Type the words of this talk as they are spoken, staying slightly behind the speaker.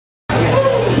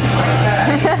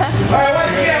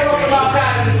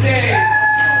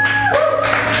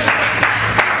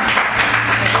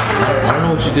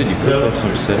you did. You clicked like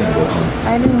some setting button.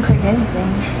 I didn't click anything.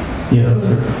 Yeah.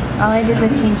 All I did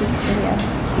was change it to video.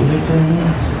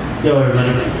 Yo, everybody.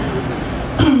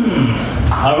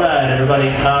 Alright, everybody.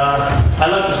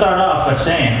 I'd like to start off by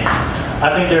saying, I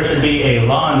think there should be a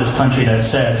law in this country that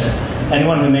says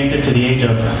anyone who makes it to the age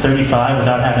of 35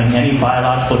 without having any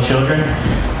biological children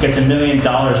gets $1 million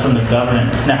from the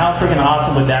government. Now, how freaking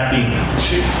awesome would that be?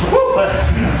 But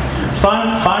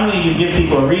finally, you give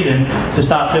people a reason to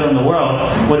stop filling the world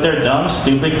with their dumb,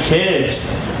 stupid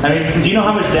kids. I mean, do you know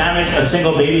how much damage a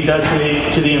single baby does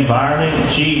to the environment?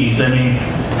 Jeez, I mean,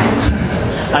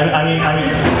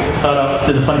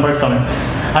 the funny part's coming.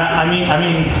 I mean,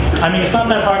 it's not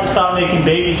that hard to stop making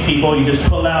babies, people. You just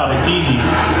pull out. It's easy.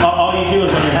 All you do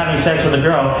is when you're having sex with a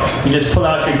girl, you just pull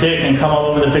out your dick and come all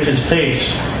over the bitch's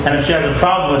face. And if she has a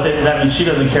problem with it, that means she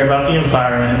doesn't care about the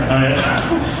environment. I mean,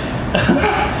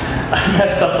 I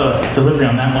messed up the delivery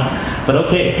on that one. But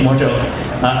okay, more jokes.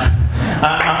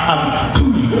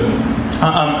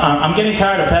 I'm getting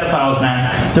tired of pedophiles, man.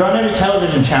 They're on every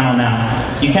television channel now.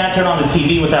 You can't turn on the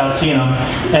TV without seeing them.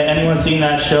 Anyone seen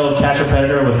that show, Catch a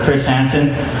Predator, with Chris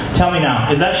Hansen? Tell me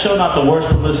now, is that show not the worst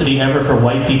publicity ever for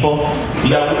white people? You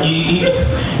got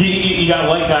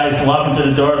white guys walking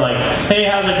through the door like, hey,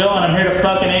 how's it going? I'm here to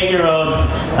fuck an 8-year-old.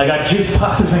 I got juice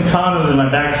boxes and condoms in my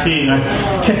back seat.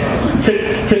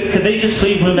 Could they just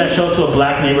please move that show to a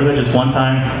black neighborhood just one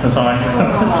time? That's all I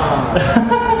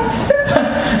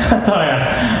That's all I ask.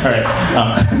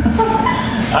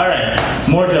 All right.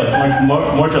 More jokes.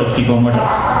 More jokes, people. More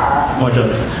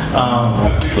jokes.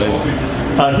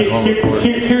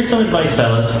 Here's some advice,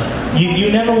 fellas.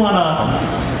 You never wanna.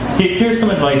 Here's some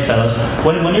advice, fellas.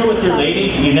 When you're with your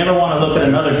lady, you never want to look at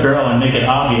another girl and make it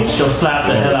obvious. She'll slap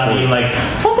the hell out of you like,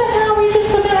 what the hell? Are you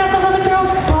just looking at another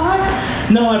girl's butt?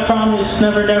 No, I promise.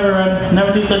 Never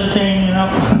do such a thing. You know.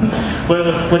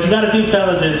 What you gotta do,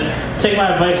 fellas, is take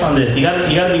my advice on this. You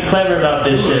gotta be clever about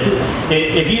this shit.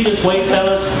 If you just wait,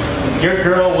 fellas, your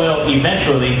girl will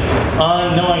eventually,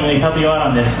 unknowingly, help you out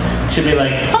on this. She'll be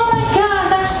like, oh my god,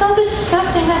 that's so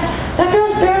disgusting. That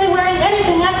girl's barely wearing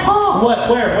anything at all. What?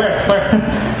 Where?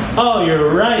 Oh,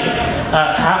 you're right.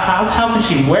 How can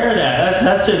she wear that?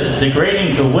 That's just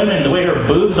degrading to women. The way her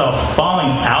boobs are falling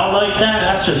out like that,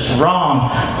 that's just wrong.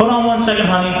 Hold on 1 second,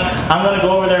 honey. I'm going to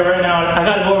go over there right now. I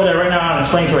got to go over there right now and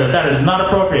explain to her that is not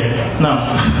appropriate. No.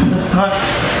 It's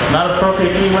not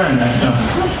appropriate to be wearing that. No.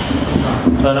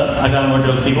 But I got more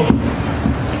jokes, people.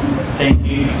 Thank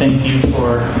you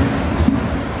for...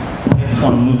 I just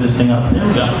want to move this thing up. There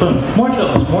we go. Boom.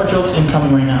 More jokes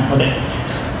incoming right now. Okay.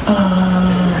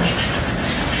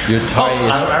 Your tie is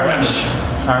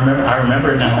I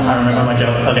remember now. I remember my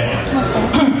joke. Okay.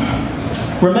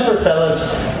 Remember,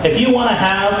 fellas, if you want to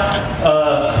have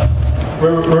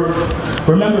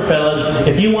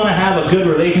if you want to have a good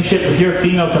relationship with your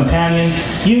female companion,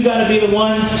 you got to be the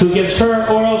one who gives her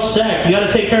oral sex. You got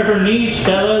to take care of her needs,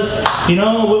 fellas. You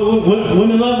know,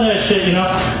 women love that shit. You know,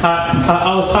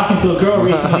 I was talking to a girl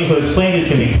recently who explained it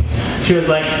to me. She was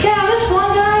like, yeah, this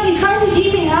one guy, he tried to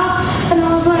eat me out, and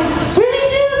I was like, really,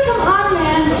 dude? Come on,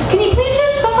 man. Can you please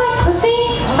just fuck my pussy?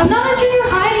 I'm not in junior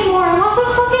high anymore. I'm also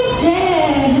fucking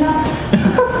dead. You know?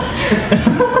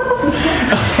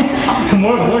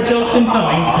 More jokes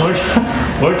incoming.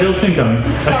 More jokes incoming.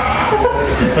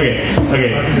 Okay.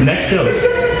 Next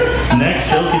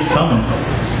joke is coming.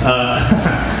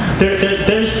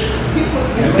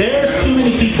 There's too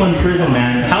many people in prison,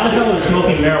 man. How the hell is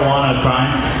smoking marijuana a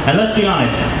crime? And let's be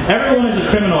honest, everyone is a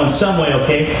criminal in some way,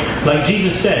 okay? Like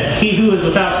Jesus said, he who is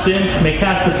without sin may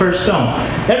cast the first stone.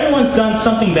 Everyone's done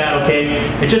something bad, okay?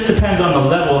 It just depends on the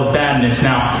level of badness.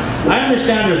 Now, I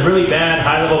understand there's really bad,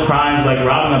 high-level crimes like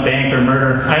robbing a bank or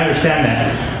murder. I understand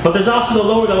that. But there's also the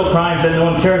lower-level crimes that no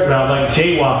one cares about, like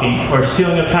jaywalking, or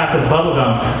stealing a pack of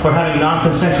bubblegum, or having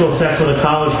non-consensual sex with a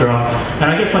college girl. And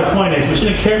I guess my point is, we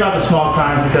shouldn't care about the small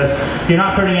crimes because you're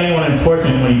not hurting anyone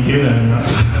important when you do them. You know?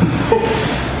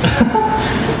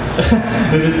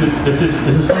 This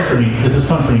is fun for me. This is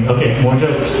fun for me. Okay, more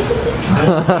jokes.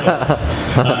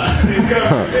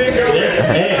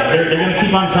 They're gonna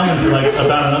keep on coming for like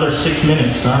about another 6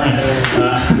 minutes. All right.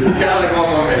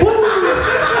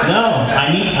 No,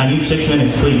 I need 6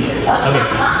 minutes, please.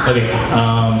 Okay.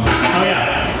 Oh yeah.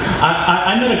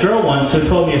 I met a girl once who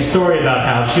told me a story about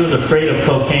how she was afraid of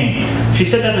cocaine. She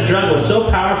said that the drug was so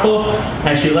powerful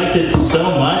and she liked it so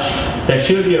much that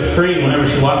she would be afraid whenever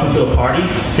she walked into a party,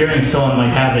 fearing someone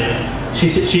might have it. She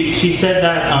said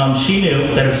that she knew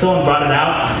that if someone brought it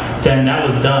out, then that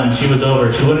was done. She was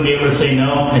over. She wouldn't be able to say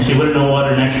no, and she wouldn't know what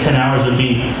her next 10 hours would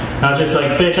be. And I was just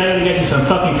like, bitch, I gotta get you some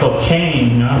fucking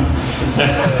cocaine, you know?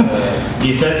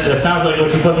 That sounds like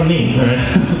what you fucking need, right?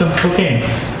 Some cocaine.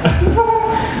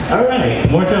 Alright,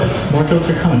 more jokes. More jokes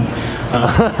are coming.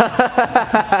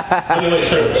 Okay, wait,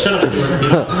 shut up.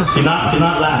 Do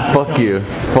not laugh. Fuck you.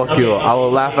 Fuck you. I will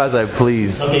laugh as I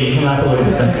please. Okay, you can laugh a little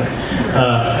bit then.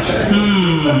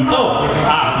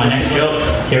 My next joke.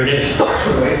 Here it is.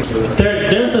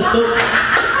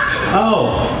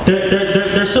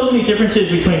 There's so many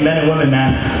differences between men and women,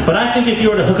 man. But I think if you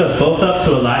were to hook us both up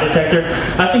to a lie detector,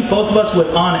 I think both of us would,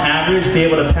 on average, be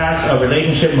able to pass a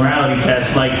relationship morality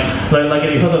test. Like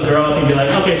if you hook a girl up and be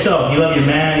like, okay, so you love your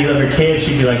man, you love your kids.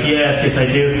 She'd be like, yes, I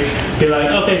do. Be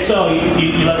like, okay, so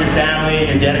you love your family,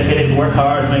 you're dedicated to work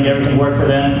hard, to make everything work for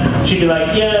them. She'd be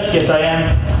like, yes, I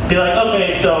am. Be like,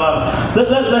 okay, so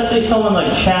let's say someone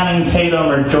like Channing Tatum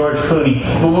or George Clooney.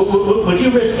 Would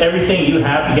you risk everything you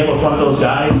have to get with one of those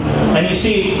guys? And you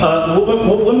see,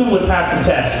 women would pass the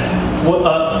test.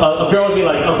 A girl would be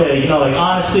like, okay,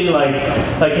 honestly,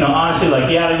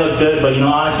 yeah, they look good, but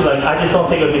honestly, I just don't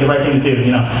think it would be the right thing to do.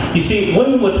 You see,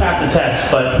 women would pass the test,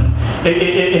 but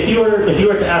if you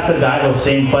were to ask a guy those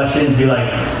same questions, be like,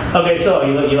 okay, so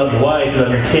you love your wife, you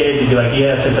love your kids, you'd be like,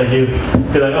 yes, I do.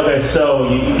 Be like, okay, so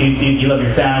you love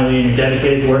your family and you're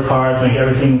dedicated to work hard to make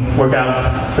everything work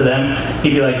out for them.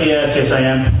 He'd be like, yes, I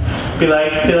am. Be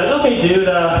like, okay, dude,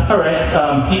 all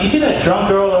right. You see that drunk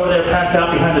girl over there passed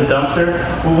out behind the dumpster?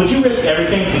 Would you risk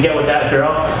everything to get with that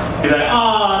girl? Be like,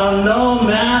 oh, I don't know,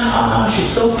 man. Oh, she's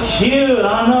so cute.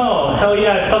 I don't know. Hell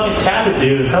yeah, I fucking tap it,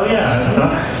 dude. Hell yeah.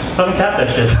 Fucking tap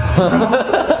that shit.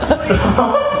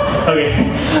 Okay.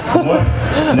 More.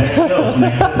 Next joke is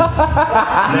coming.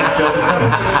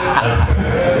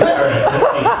 Alright, let's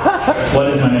see. What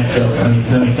is my next joke?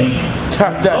 Let me think.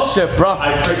 Tap that shit, bro.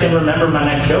 I freaking remember my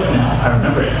next joke now. I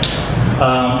remember it.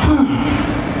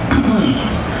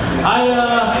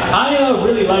 I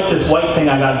really like this white thing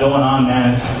I got going on,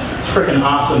 man. It's freaking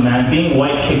awesome, man. Being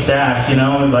white kicks ass,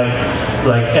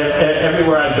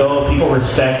 everywhere I go, people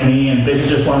respect me, and bitches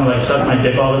just want to suck my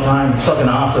dick all the time. It's fucking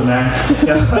awesome, man.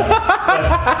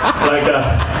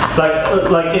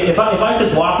 If I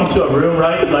just walk into a room,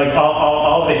 right,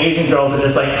 all the Asian girls are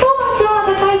just like, oh my god,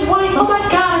 that guy's white. Oh my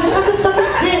god, I just have to suck his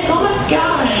dick. Oh my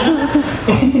god.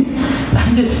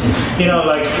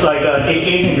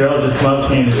 Asian girls just come up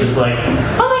to me and it's just like,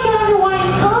 oh my god, you're white.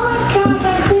 Oh my god,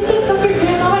 please just suck your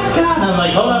dick. Oh my god. And I'm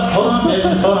like, hold on, bitch,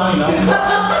 just hold on,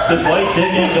 This white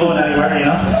dick ain't going anywhere,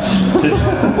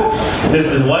 This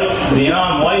is white,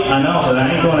 I'm white, I know, but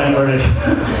I ain't going anywhere.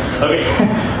 Okay,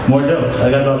 more jokes.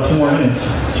 I got about 2 more minutes.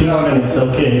 2 more minutes,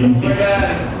 okay, let me see.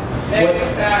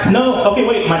 No, okay,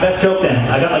 wait, my best joke then.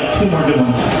 I got 2 more good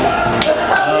ones.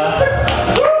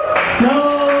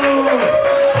 No!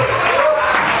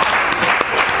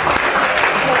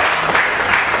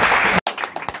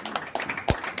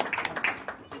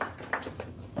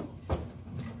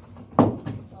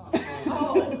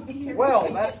 Well,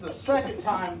 that's the second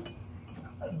time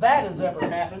that has ever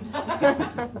happened.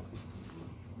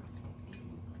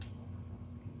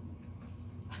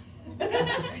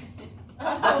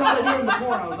 I tried to do it in the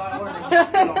corner. I was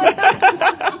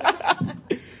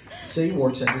learning. See,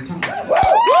 works every time.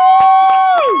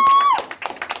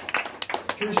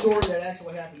 True story that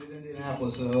actually happened in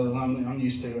Indianapolis. I'm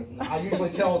used to it. I usually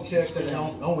tell chicks that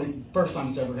only first time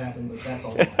it's ever happened, but that's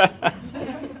all.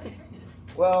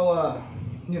 Well,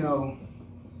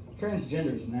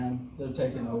 transgenders, man, they're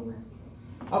taking over.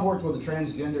 I've worked with a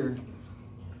transgender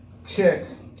chick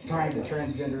trying to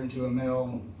transgender into a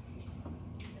male.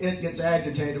 It gets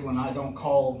agitated when I don't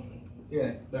call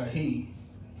it he.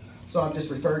 So I've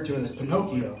just referred to it as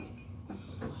Pinocchio.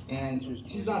 And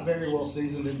she's not very well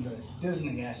seasoned in the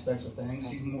Disney aspects of things.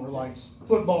 She more likes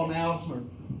football now, or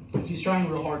she's trying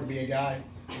real hard to be a guy.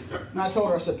 And I told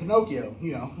her, I said, Pinocchio,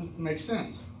 it makes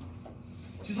sense.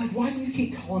 She's like, why do you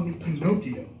keep calling me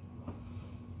Pinocchio?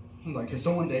 I'm like, because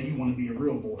one day you want to be a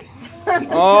real boy.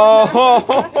 Oh!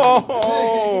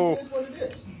 Hey, that's what it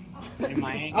is.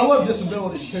 I love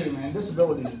disabilities too, man.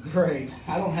 Disabilities are great.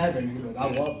 I don't have any, but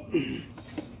I love them.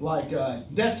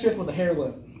 Deaf chick with a hair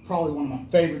lip, probably one of my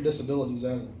favorite disabilities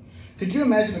ever. Could you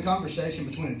imagine a conversation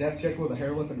between a deaf chick with a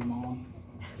hair lip and her mom?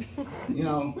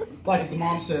 If the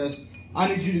mom says, I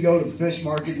need you to go to the fish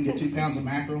market and get 2 pounds of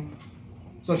mackerel.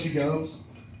 So she goes,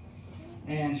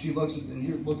 and she looks at, and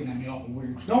you're looking at me awful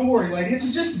weird. Don't worry, lady,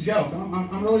 it's just a joke.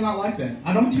 I'm really not like that.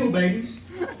 I don't kill babies.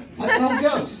 I tell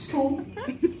jokes. It's cool.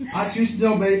 I choose to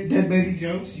tell dead baby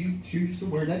jokes. You choose to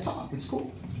wear that top. It's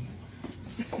cool.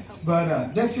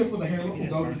 But deaf chick with a hair lip will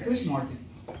go to the fish market.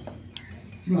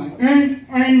 She'd be like,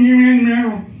 I'm new in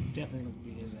now. Definitely gonna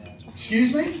beat his ass.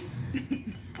 Excuse me?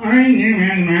 I'm new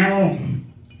in now.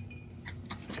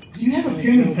 Do you have a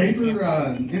pen and paper,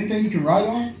 anything you can write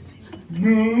on?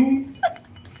 No.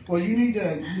 Well, you need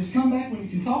to just come back when you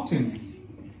can talk to me.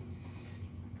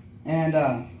 And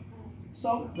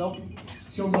so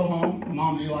she'll go home.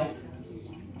 Mom will be like,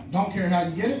 don't care how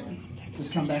you get it,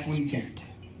 just come back when you can.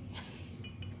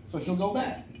 So she'll go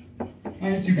back.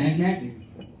 And you bang Matthew.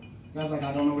 Guy's like,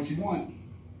 I don't know what you want.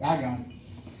 I got it.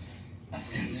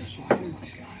 Offensive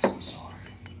language, guys. I'm sorry.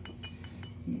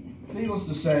 Needless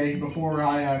to say, before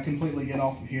I completely get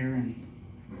off of here, and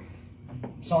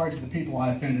sorry to the people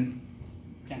I offended.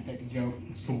 Can't take a joke.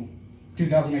 It's cool.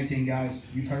 2018, guys.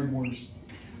 You've heard worse.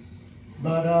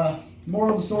 But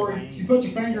moral of the story: she puts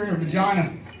her finger in her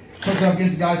vagina, puts it up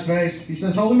against the guy's face. He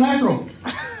says, "Holy mackerel!"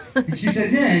 And she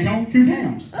said, "Yeah, you know, 2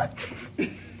 pounds."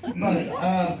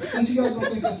 But since you guys don't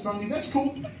think that's funny, that's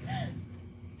cool.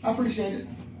 I appreciate it.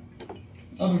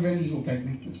 Other venues will take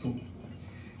me. It's cool.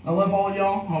 I love all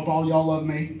y'all. I hope all y'all love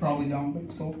me. Probably don't, but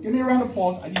it's cool. Give me a round of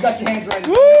applause. You got your hands ready.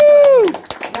 Woo!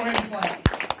 Go ahead and clap.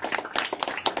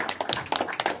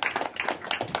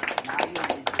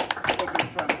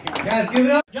 Guys, give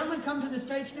it up. Gentlemen, come to the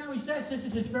stage now. He says this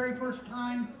is his very first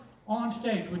time on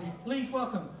stage. Would you please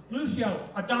welcome Lucio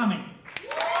Adami.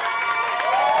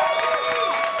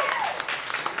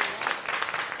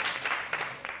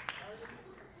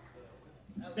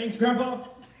 Thanks, Grandpa.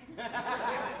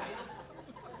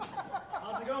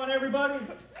 How's it going, everybody?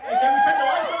 Hey, can we turn the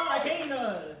lights on? I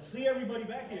can't see everybody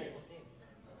back here.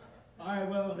 All right,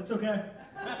 well, it's okay.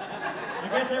 I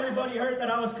guess everybody heard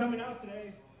that I was coming out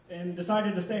today and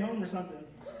decided to stay home or something.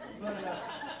 But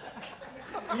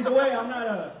either way, I'm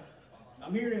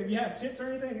here to, if you have tips or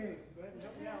anything, hey, go ahead and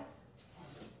help me out.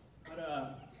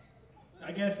 But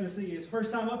I guess, let's see, it's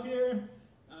first time up here.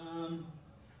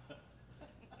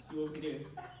 See what we can do.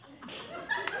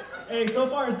 Hey, so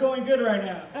far it's going good right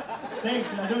now.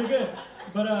 Thanks, I'm doing good.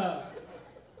 But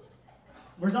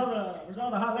where's all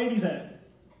the hot ladies at?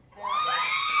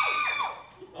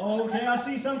 Okay, I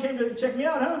see some came to check me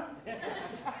out, huh? Yeah.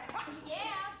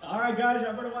 All right, guys,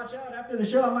 y'all better watch out. After the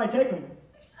show, I might take them.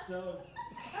 So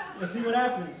let's see what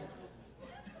happens.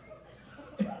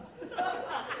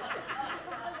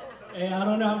 Hey, I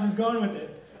don't know. I'm just going with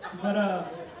it. But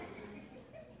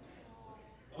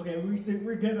okay,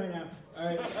 we're good right now. All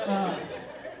right.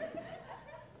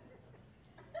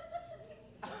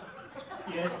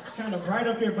 Yeah, it's kind of bright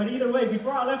up here, but either way,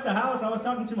 before I left the house, I was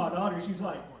talking to my daughter. She's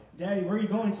like, "Daddy, where are you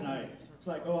going tonight?" It's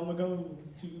like, "Oh, I'm gonna go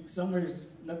to somewhere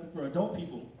nothing for adult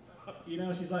people." You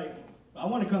know, she's like, "I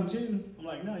want to come too." I'm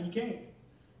like, "No, you can't."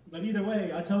 But either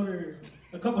way, I told her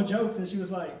a couple jokes, and she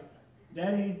was like,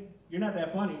 "Daddy, you're not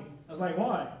that funny." I was like,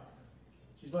 "Why?"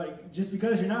 She's like, "Just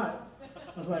because you're not."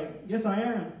 I was like, "Yes, I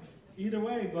am." Either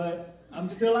way, but I'm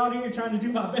still out here trying to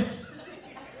do my best.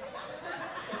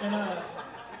 And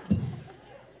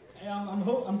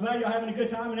I'm glad y'all having a good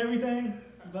time and everything.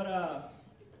 But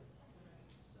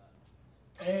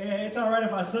hey, it's all right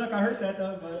if I suck. I heard that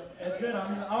though, but it's good.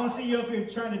 I want to see you up here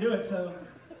trying to do it. So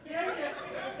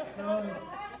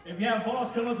if you have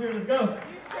balls, come up here. Let's go.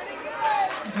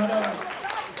 But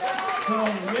so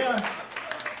yeah.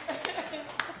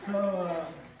 So.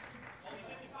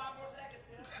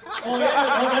 Oh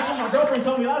yeah, that's what my girlfriend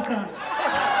told me last time.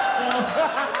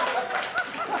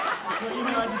 So you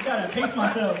know, I just gotta pace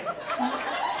myself.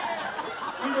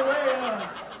 Either way,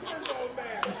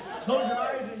 just close your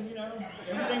eyes and you know,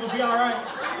 everything will be all right.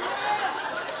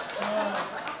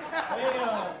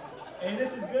 Hey,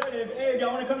 this is good. If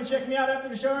y'all want to come and check me out after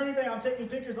the show or anything, I'm taking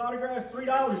pictures, autographs, $3.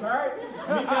 All right,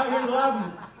 meet me out here in the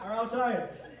lobby or outside.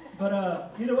 But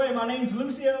either way, my name's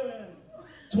Lucio.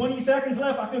 20 seconds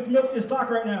left. I could milk this clock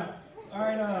right now. All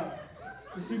right,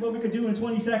 let's see what we could do in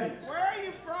 20 seconds. Where are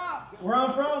you from? Where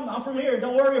I'm from here.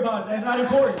 Don't worry about it. That's not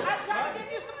important. I'm trying to give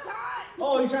you some time.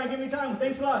 Oh, you're trying to give me time? Well,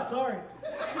 thanks a lot. Sorry.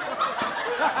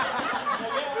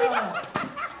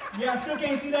 Yeah, I still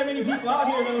can't see that many people out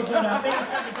here, though, but I think it's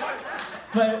kind of dark.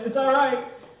 But it's all right.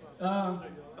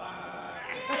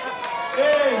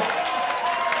 Hey.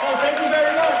 Oh, thank you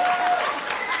very much.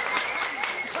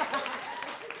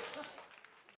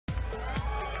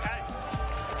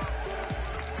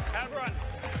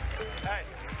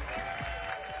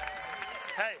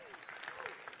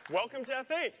 Welcome to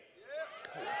F8.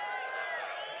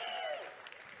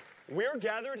 We're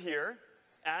gathered here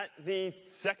at the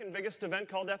second biggest event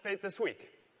called F8 this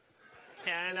week.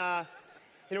 And,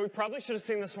 you know, we probably should have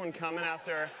seen this one coming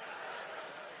after,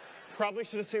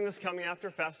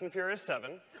 Fast and Furious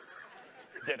 7.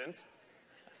 Didn't.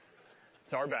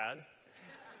 It's our bad.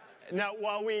 Now,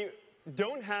 while we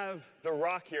don't have The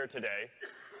Rock here today,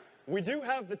 we do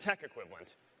have the tech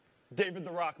equivalent, David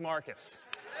The Rock Marcus.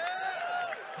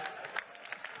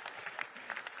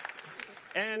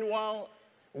 And while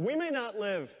we may not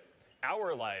live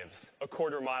our lives a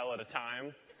quarter mile at a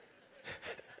time,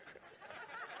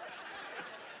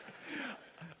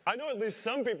 I know at least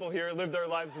some people here live their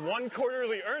lives one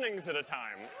quarterly earnings at a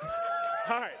time.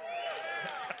 All right.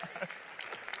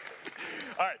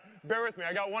 All right, bear with me.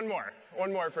 I got one more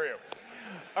for you.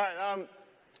 All right,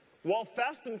 while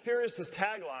Fast and Furious's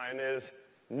tagline is,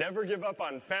 never give up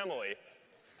on family,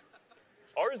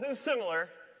 ours is similar,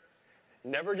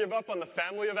 never give up on the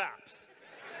family of apps.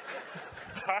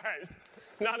 All right,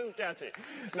 not as catchy,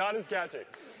 not as catchy.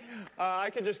 I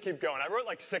could just keep going. I wrote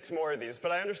like 6 more of these,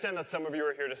 but I understand that some of you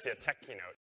are here to see a tech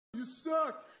keynote. You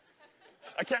suck.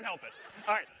 I can't help it.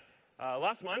 All right,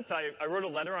 last month I wrote a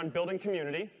letter on building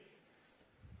community.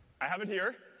 I have it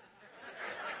here.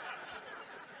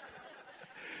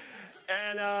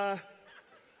 And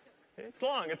it's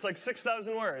long. It's like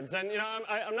 6,000 words. And, you know,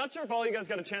 I'm not sure if all you guys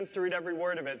got a chance to read every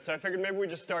word of it, so I figured maybe we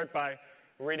just start by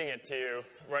reading it to you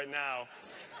right now.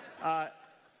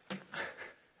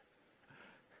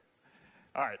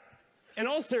 All right. In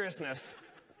all seriousness,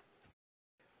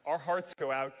 our hearts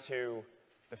go out to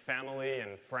the family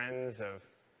and friends of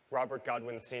Robert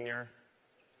Godwin Sr.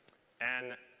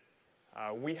 And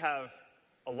we have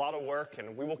a lot of work,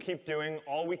 and we will keep doing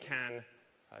all we can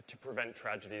to prevent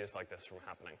tragedies like this from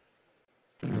happening.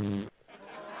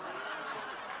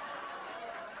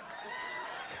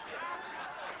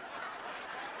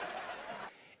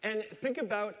 And think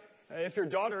about if your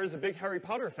daughter is a big Harry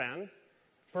Potter fan,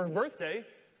 for her birthday,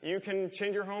 you can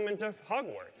change your home into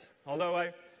Hogwarts. Although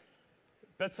I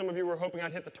bet some of you were hoping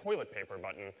I'd hit the toilet paper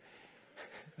button.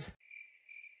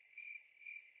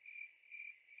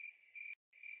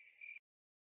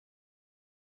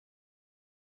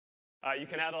 You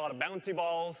can add a lot of bouncy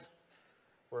balls.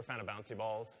 We're a fan of bouncy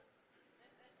balls.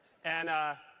 And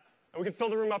we can fill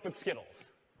the room up with Skittles,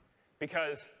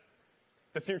 because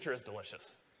the future is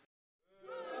delicious.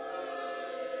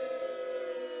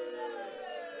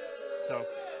 So,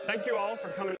 thank you all for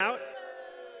coming out.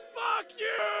 Fuck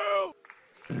you!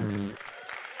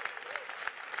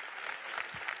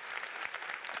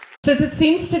 Since it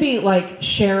seems to be like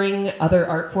sharing other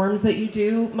art forms that you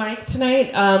do, Mike,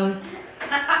 tonight,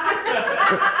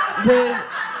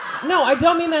 no, I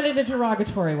don't mean that in a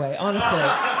derogatory way, honestly.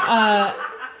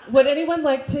 Would anyone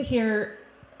like to hear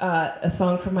a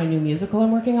song from my new musical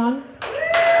I'm working on?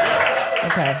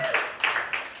 Okay.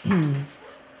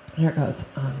 Here it goes.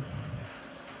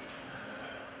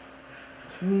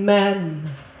 Men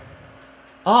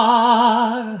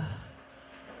are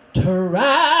trash.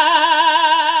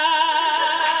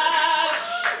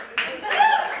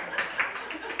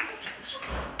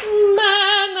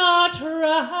 Men are trash.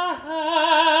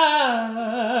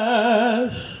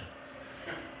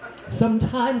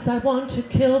 Sometimes I want to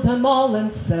kill them all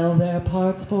and sell their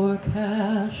parts for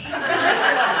cash.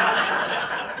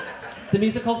 The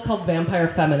musical's called Vampire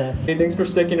Feminist. Hey, thanks for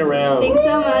sticking around. Thanks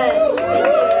so much. Thank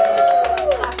you.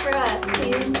 Clap for us,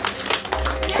 please.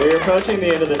 We're approaching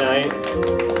the end of the night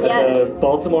at the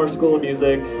Baltimore School of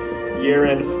Music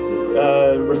year-end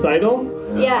recital.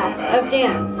 Yeah, of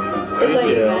dance. That's what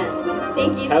you meant.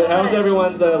 Thank you so much. How's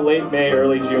everyone's late May,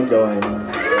 early June going?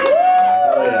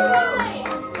 Oh, yeah.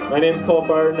 My name's Cole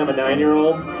Barton. I'm a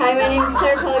 9-year-old. Hi, my name's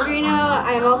Claire Pellegrino.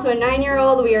 I am also a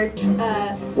 9-year-old. We are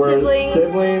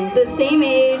siblings. The same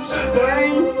age,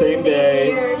 born the same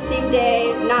year, same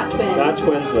day, not twins. Not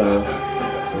twins, though.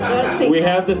 Don't think we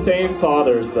have the same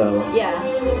fathers, though. Yeah.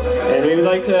 And we would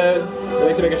like to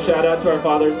make a shout out to our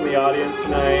fathers in the audience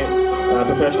tonight.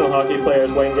 Professional hockey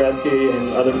players Wayne Gretzky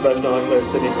and other professional hockey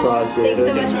players Sidney Crosby. Thanks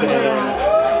so much for coming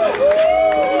out.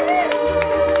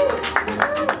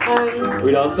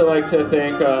 We'd also like to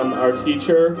thank our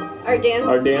teacher, our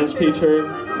dance teacher,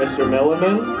 Mr.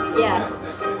 Milliman. Yeah.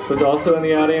 Who's also in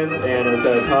the audience and has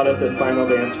taught us this final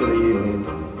dance for the evening.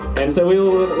 And so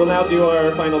we'll now do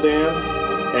our final dance,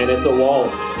 and it's a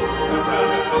waltz.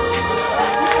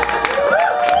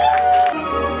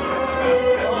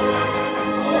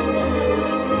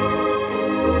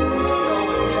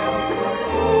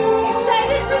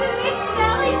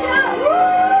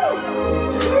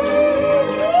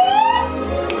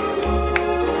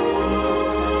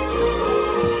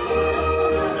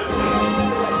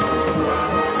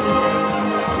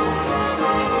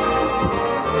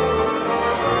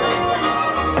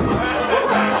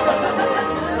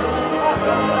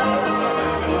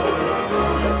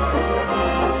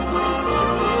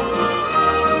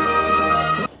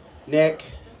 Nick,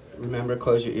 remember,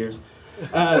 close your ears.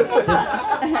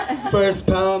 This first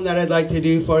poem that I'd like to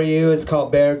do for you is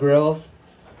called Bear Grylls.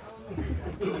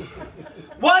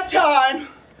 One time,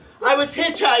 I was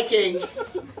hitchhiking.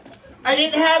 I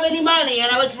didn't have any money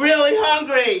and I was really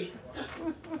hungry.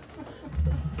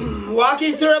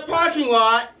 Walking through a parking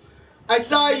lot, I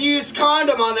saw a used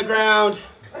condom on the ground.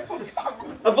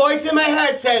 A voice in my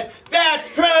head said, "That's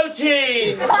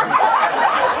protein!"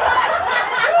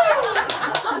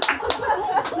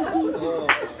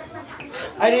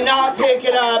 I did not pick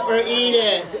it up or eat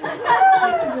it.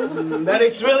 But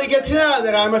it's really good to know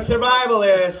that I'm a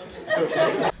survivalist.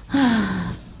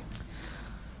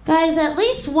 Guys, at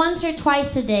least once or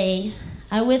twice a day,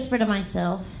 I whisper to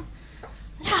myself,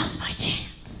 now's my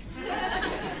chance.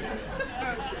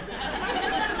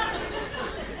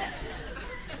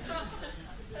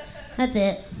 That's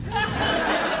it.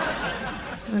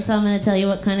 That's how I'm going to tell you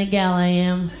what kind of gal I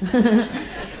am.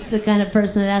 It's the kind of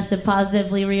person that has to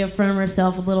positively reaffirm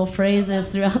herself with little phrases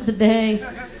throughout the day.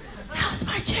 Now's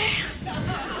my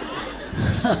chance.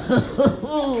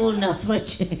 Now's my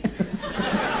chance.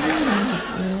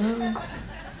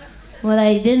 What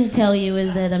I didn't tell you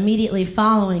is that immediately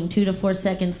following, 2 to 4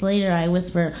 seconds later, I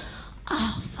whisper,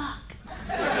 oh, fuck.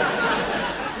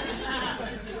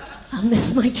 I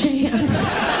missed my chance.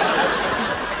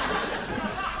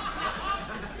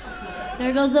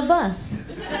 There goes the bus.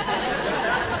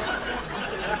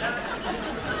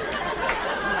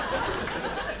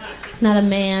 It's not a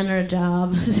man or a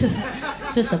job. It's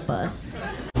just a bus.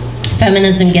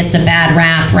 Feminism gets a bad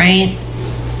rap, right?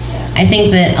 I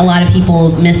think that a lot of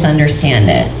people misunderstand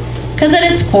it. Because at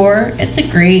its core, it's a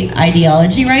great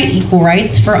ideology, right? Equal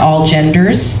rights for all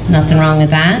genders. Nothing wrong with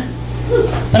that.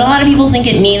 But a lot of people think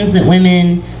it means that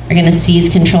women are going to seize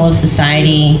control of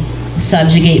society,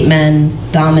 subjugate men,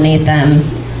 dominate them.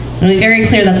 And to be very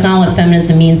clear, that's not what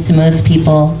feminism means to most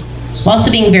people. While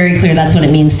also being very clear, that's what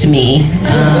it means to me.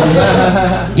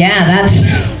 Yeah,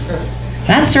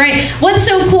 that's right. What's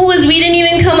so cool is we didn't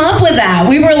even come up with that.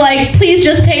 We were like, please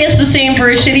just pay us the same for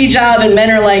a shitty job, and men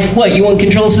are like, what, you want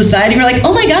control of society? We're like,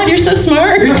 oh my God, you're so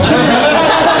smart.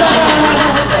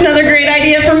 Another great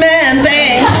idea for men,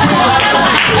 thanks.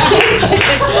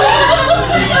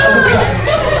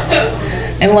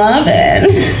 I love it.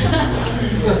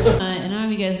 And I don't know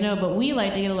if you guys know, but we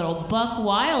like to get a little buck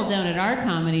wild down at our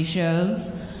comedy shows.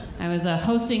 I was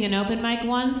hosting an open mic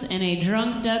once, and a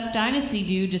drunk Duck Dynasty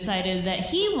dude decided that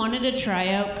he wanted to try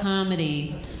out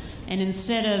comedy. And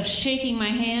instead of shaking my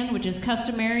hand, which is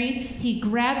customary, he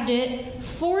grabbed it,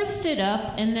 forced it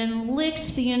up, and then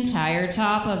licked the entire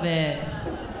top of it.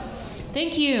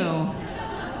 Thank you.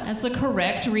 That's the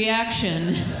correct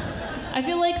reaction. I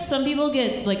feel like some people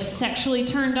get like sexually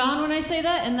turned on when I say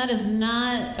that, and that is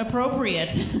not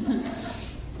appropriate.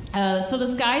 So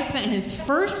this guy spent his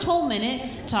first whole minute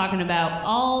talking about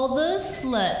all the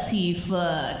sluts he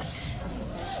fucks.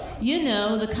 You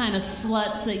know, the kind of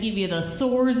sluts that give you the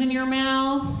sores in your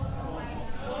mouth.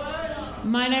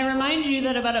 Might I remind you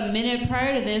that about a minute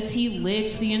prior to this, he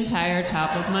licked the entire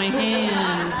top of my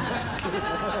hand.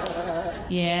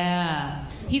 Yeah.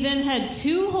 He then had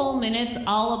 2 whole minutes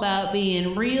all about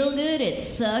being real good at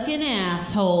sucking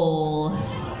asshole.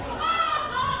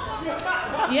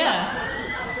 Yeah.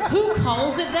 Who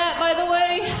calls it that, by the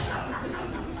way?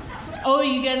 Oh,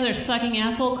 you guys are sucking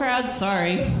asshole crowd?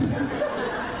 Sorry.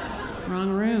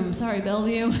 Wrong room. Sorry,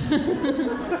 Bellevue.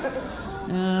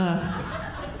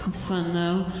 It's fun,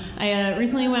 though. I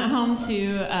recently went home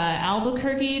to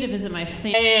Albuquerque to visit my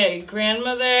family. My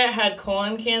grandmother had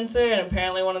colon cancer, and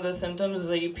apparently one of the symptoms is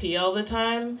that you pee all the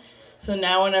time. So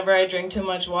now whenever I drink too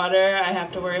much water, I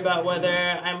have to worry about whether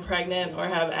I'm pregnant or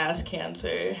have ass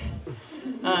cancer.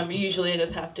 Usually I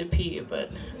just have to pee,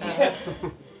 but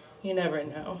you never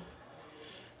know.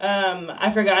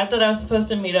 I forgot that I was supposed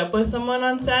to meet up with someone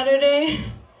on Saturday,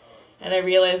 and I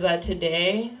realized that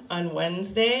today, on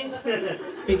Wednesday,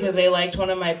 because they liked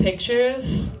one of my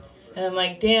pictures. And I'm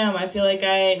like, damn, I feel like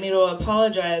I need to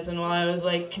apologize. And while I was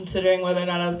like considering whether or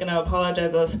not I was gonna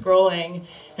apologize, I was scrolling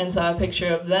and saw a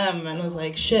picture of them and was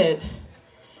like, shit.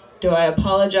 Do I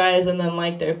apologize and then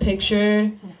like their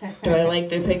picture? Do I like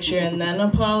their picture and then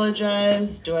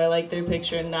apologize? Do I like their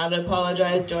picture and not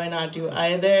apologize? Do I not do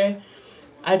either?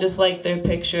 I just like their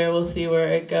picture. We'll see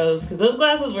where it goes. Because those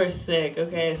glasses were sick,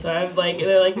 okay? So I was like,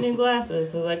 they're like new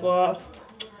glasses. So I was like, well,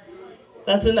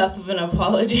 that's enough of an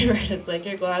apology, right? It's like,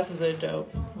 your glasses are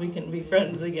dope. We can be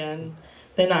friends again.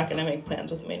 They're not going to make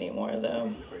plans with me anymore,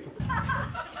 though.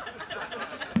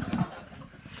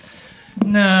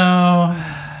 No.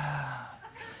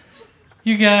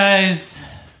 You guys,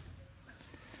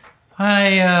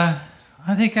 I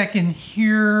think I can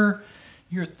hear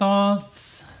your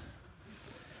thoughts.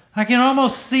 I can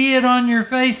almost see it on your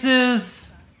faces.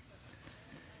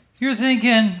 You're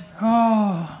thinking,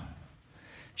 oh,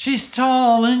 she's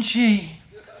tall, isn't she?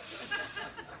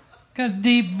 Got a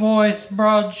deep voice,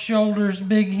 broad shoulders,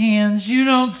 big hands. You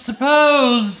don't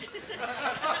suppose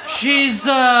she's,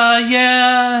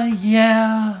 yeah.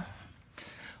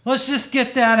 Let's just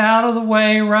get that out of the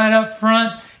way right up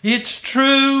front. It's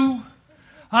true.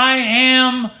 I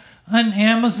am an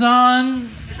Amazon.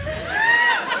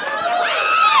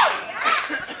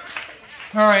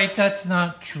 All right, that's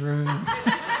not true.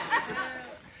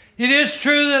 It is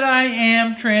true that I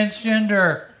am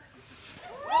transgender.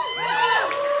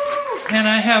 And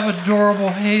I have adorable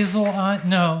hazel eyes.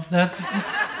 No,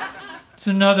 it's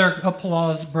another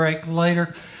applause break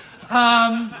later.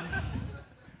 I've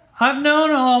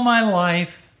known all my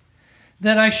life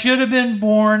that I should have been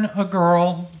born a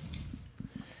girl.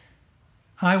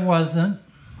 I wasn't.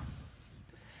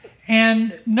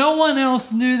 And no one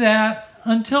else knew that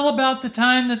until about the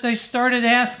time that they started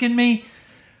asking me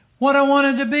what I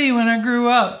wanted to be when I grew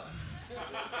up.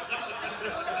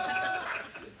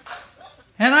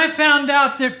 And I found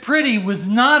out that pretty was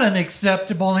not an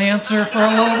acceptable answer for a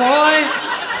little boy.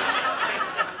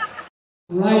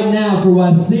 Right now for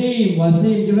Wasim.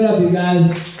 Wasim, give it up, you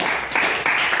guys.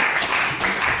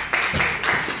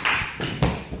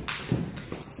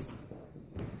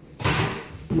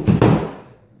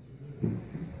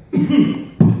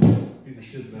 Piece of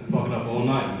shit's been fucking up all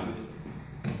night, man.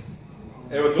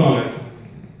 Hey, what's going on, guys?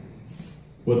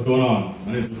 What's going on?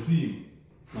 My name's Wasim.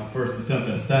 My first attempt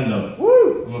at stand-up.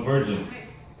 Woo! I'm a virgin.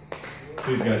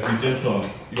 Please, guys, be gentle.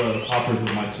 You are the poppers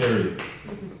of my cherry.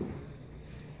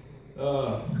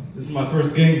 This is my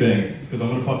first gangbang. It's because I'm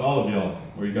gonna fuck all of y'all.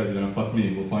 Or you guys are gonna fuck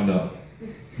me. We'll find out.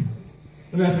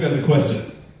 Let me ask you guys a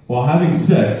question. While having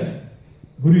sex,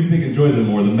 who do you think enjoys it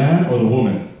more, the man or the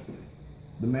woman?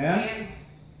 The man?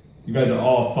 You guys are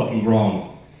all fucking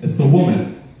wrong. It's the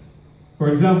woman. For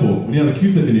example, when you have a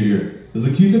Q-tip in your ear, does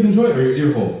the Q-tip enjoy it or your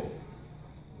ear hole?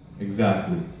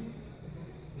 Exactly.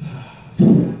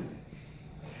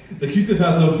 The Q-tip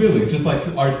has no feelings, just like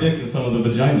our dicks and some of the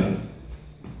vaginas.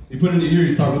 You put it in your ear,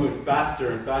 you start moving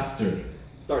faster and faster.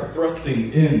 Start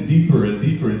thrusting in deeper and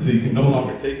deeper until you can no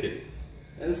longer take it.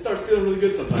 And it starts feeling really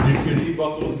good sometimes. You get knee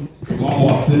buckles, your mom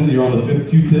walks in, you're on the 5th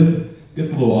Q-tip.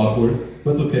 Gets a little awkward,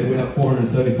 but it's okay. We have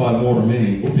 475 more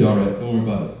remaining. We'll be alright, don't worry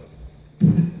about it.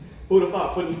 Who would have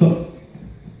thought putting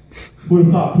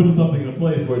something in a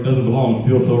place where it doesn't belong would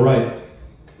feel so right?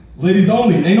 Ladies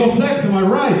only, ain't no sex, am I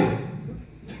right?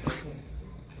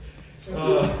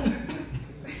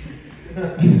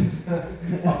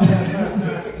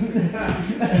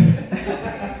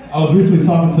 I was recently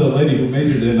talking to a lady who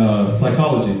majored in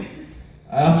psychology.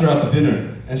 I asked her out to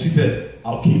dinner, and she said,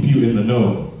 "I'll keep you in the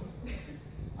know."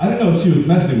 I didn't know if she was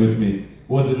messing with me.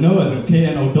 Was it no as in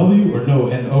K-N-O-W or no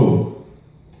N-O?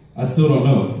 I still don't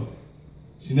know.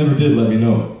 She never did let me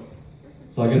know.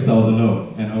 So I guess that was a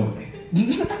no, N-O.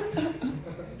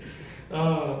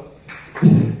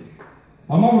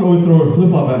 My mom would always throw her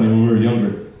flip-flop at me when we were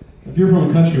younger. If you're from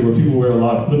a country where people wear a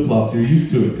lot of flip-flops, you're used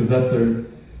to it because that's their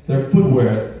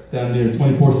footwear down there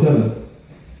 24/7.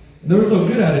 They were so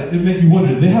good at it, it'd make you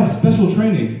wonder, did they have special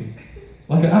training?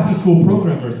 Like an after-school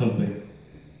program or something?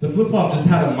 The flip-flop just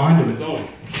had a mind of its own.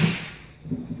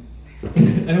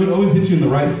 And it would always hit you in the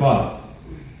right spot.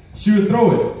 She would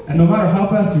throw it, and no matter how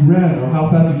fast you ran or how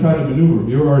fast you tried to maneuver,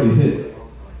 you were already hit.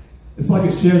 It's like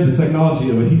it shared the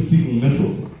technology of a heat-seeking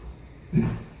missile.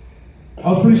 I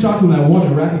was pretty shocked when that one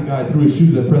Iraqi guy threw his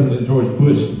shoes at President George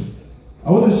Bush. I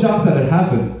wasn't shocked that it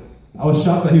happened. I was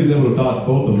shocked that he was able to dodge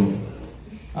both of them.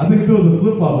 I think if it was a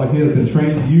flip-flop like he had been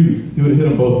trained to use, he would have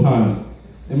hit him both times.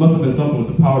 It must have been something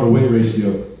with the power-to-weight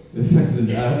ratio. It affected his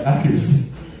accuracy.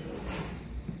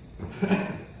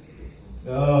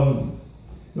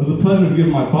 It was a pleasure to give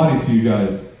my body to you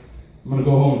guys. I'm gonna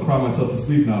go home and cry myself to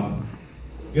sleep now.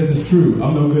 I guess it's true,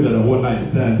 I'm no good at a one-night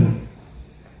stand.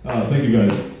 Thank you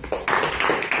guys.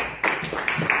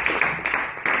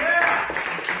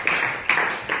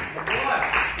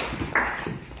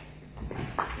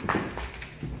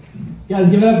 Guys,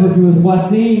 give it up for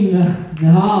Wasim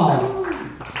Nahal.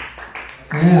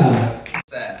 Yeah.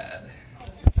 Sad.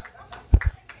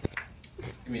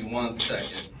 Give me 1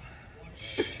 second.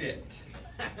 Shit.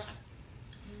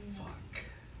 Fuck.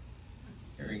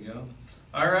 Here we go.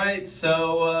 Alright,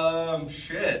 so,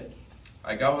 shit.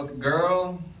 I got with a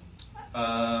girl.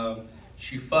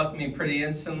 She fucked me pretty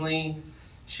instantly.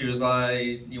 She was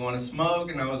like, "You want to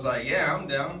smoke?" And I was like, "Yeah, I'm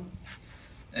down."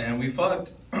 And we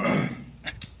fucked.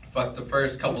 Fucked the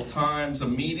first couple times of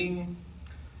meeting.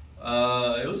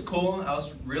 It was cool. I was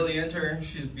really into her.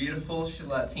 She's beautiful. She's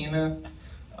Latina.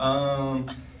 Damn.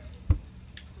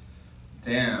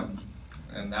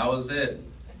 And that was it.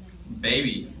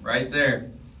 Baby, right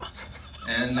there.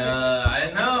 And I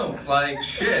didn't know, like,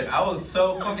 shit, I was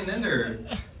so fucking into her.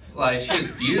 Like, she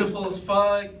was beautiful as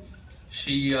fuck.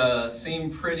 She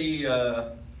seemed pretty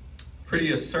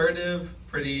assertive,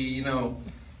 pretty, you know,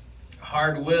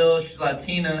 hard-willed. She's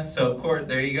Latina, so of course,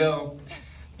 there you go.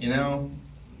 You know,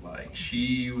 like,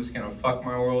 she was gonna fuck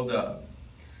my world up.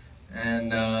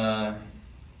 And,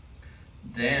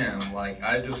 damn, like,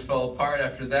 I just fell apart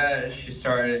after that. She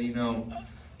started, you know,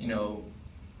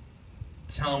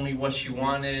 telling me what she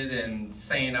wanted and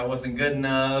saying I wasn't good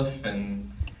enough,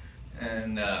 and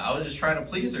I was just trying to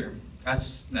please her.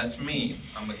 That's me.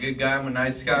 I'm a good guy, I'm a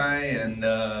nice guy, and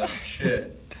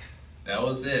shit. That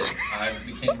was it. I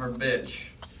became her bitch.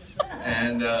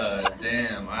 And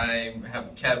damn, I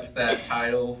have kept that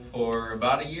title for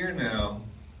about a year now.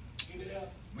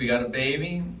 We got a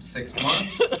baby, 6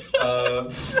 months.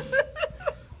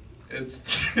 It's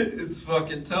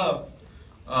fucking tough.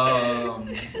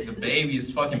 The baby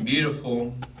is fucking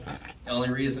beautiful. The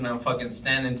only reason I'm fucking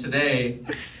standing today,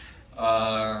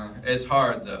 it's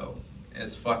hard though.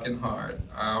 It's fucking hard.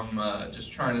 I'm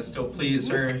just trying to still please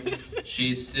her.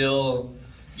 She's still,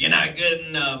 you're not good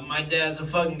enough. My dad's a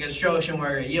fucking construction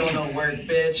worker. You don't know work,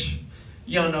 bitch.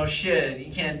 You don't know shit.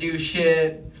 You can't do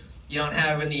shit. You don't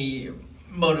have any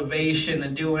motivation to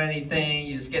do anything.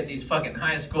 You just get these fucking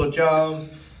high school jobs.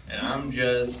 And I'm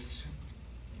just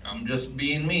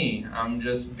being me. I'm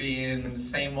just being the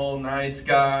same old nice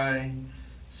guy,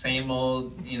 same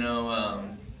old, you know,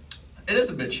 it is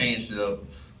a bit changed though.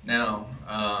 Now,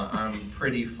 I'm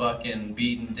pretty fucking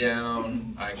beaten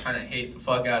down. I kind of hate the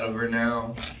fuck out of her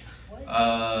now.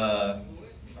 I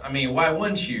mean, why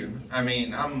wouldn't you? I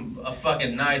mean, I'm a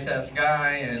fucking nice ass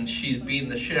guy and she's beating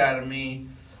the shit out of me.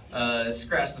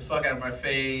 Scratched the fuck out of my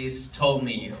face, told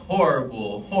me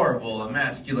horrible,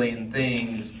 emasculating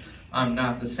things. I'm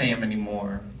not the same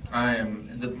anymore.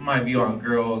 My view on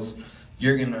girls,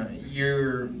 you're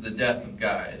the death of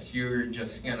guys. You're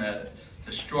just gonna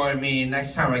destroy me.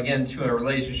 Next time I get into a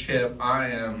relationship,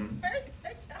 I'm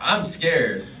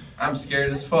scared. I'm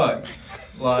scared as fuck.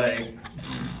 Like,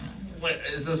 what,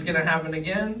 is this gonna happen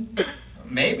again?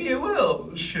 Maybe it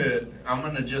will. Shit. I'm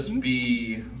gonna just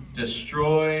be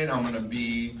destroyed. I'm gonna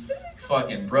be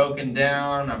fucking broken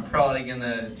down. I'm probably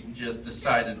gonna just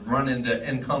decide to run into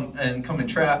incoming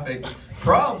traffic,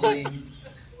 probably,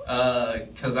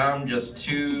 because I'm just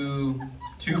too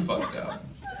fucked up.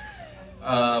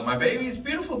 My baby's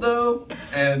beautiful though,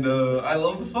 and I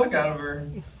love the fuck out of her,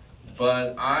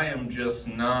 but I am just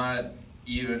not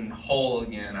even whole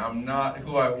again. I'm not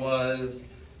who I was.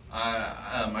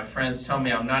 My friends tell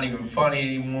me I'm not even funny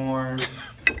anymore.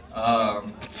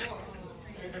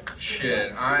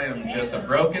 Shit, I am just a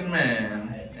broken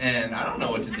man, and I don't know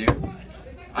what to do.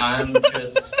 I'm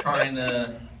just trying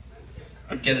to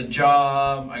get a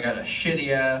job. I got a shitty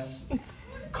ass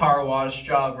car wash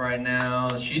job right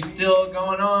now. She's still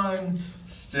going on.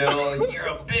 Still, you're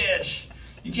a bitch.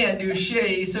 You can't do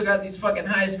shit. You still got these fucking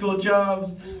high school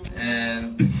jobs.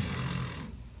 And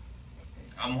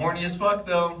I'm horny as fuck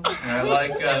though. And I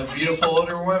like beautiful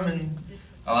older women.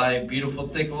 I like beautiful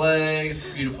thick legs,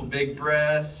 beautiful big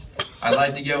breasts. I'd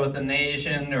like to get with an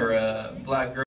Asian or a black girl.